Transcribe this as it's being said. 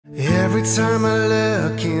Every time I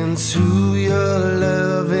look into your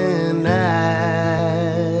loving eyes,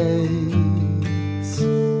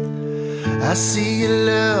 I see a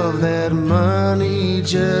love that money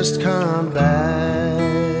just can't buy.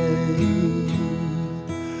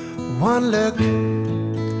 One look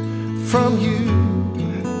from you,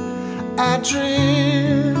 I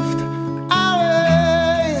drift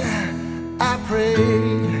away. I pray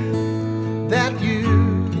that you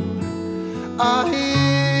are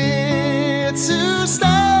here to stay.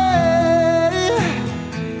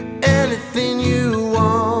 Anything you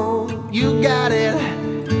want, you got it.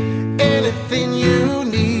 Anything you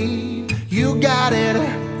need, you got it.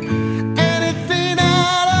 Anything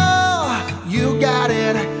at all, you got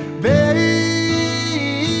it, baby.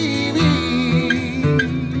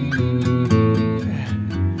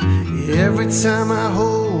 Every time I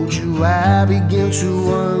hold you, I begin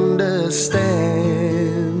to understand.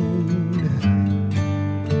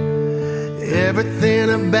 Everything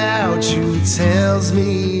about you tells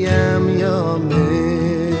me I'm your man.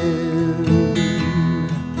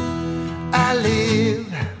 I live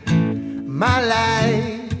my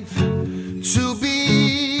life to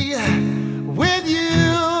be with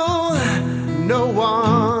you. No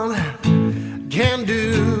one can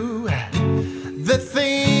do the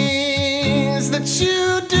things that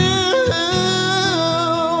you do.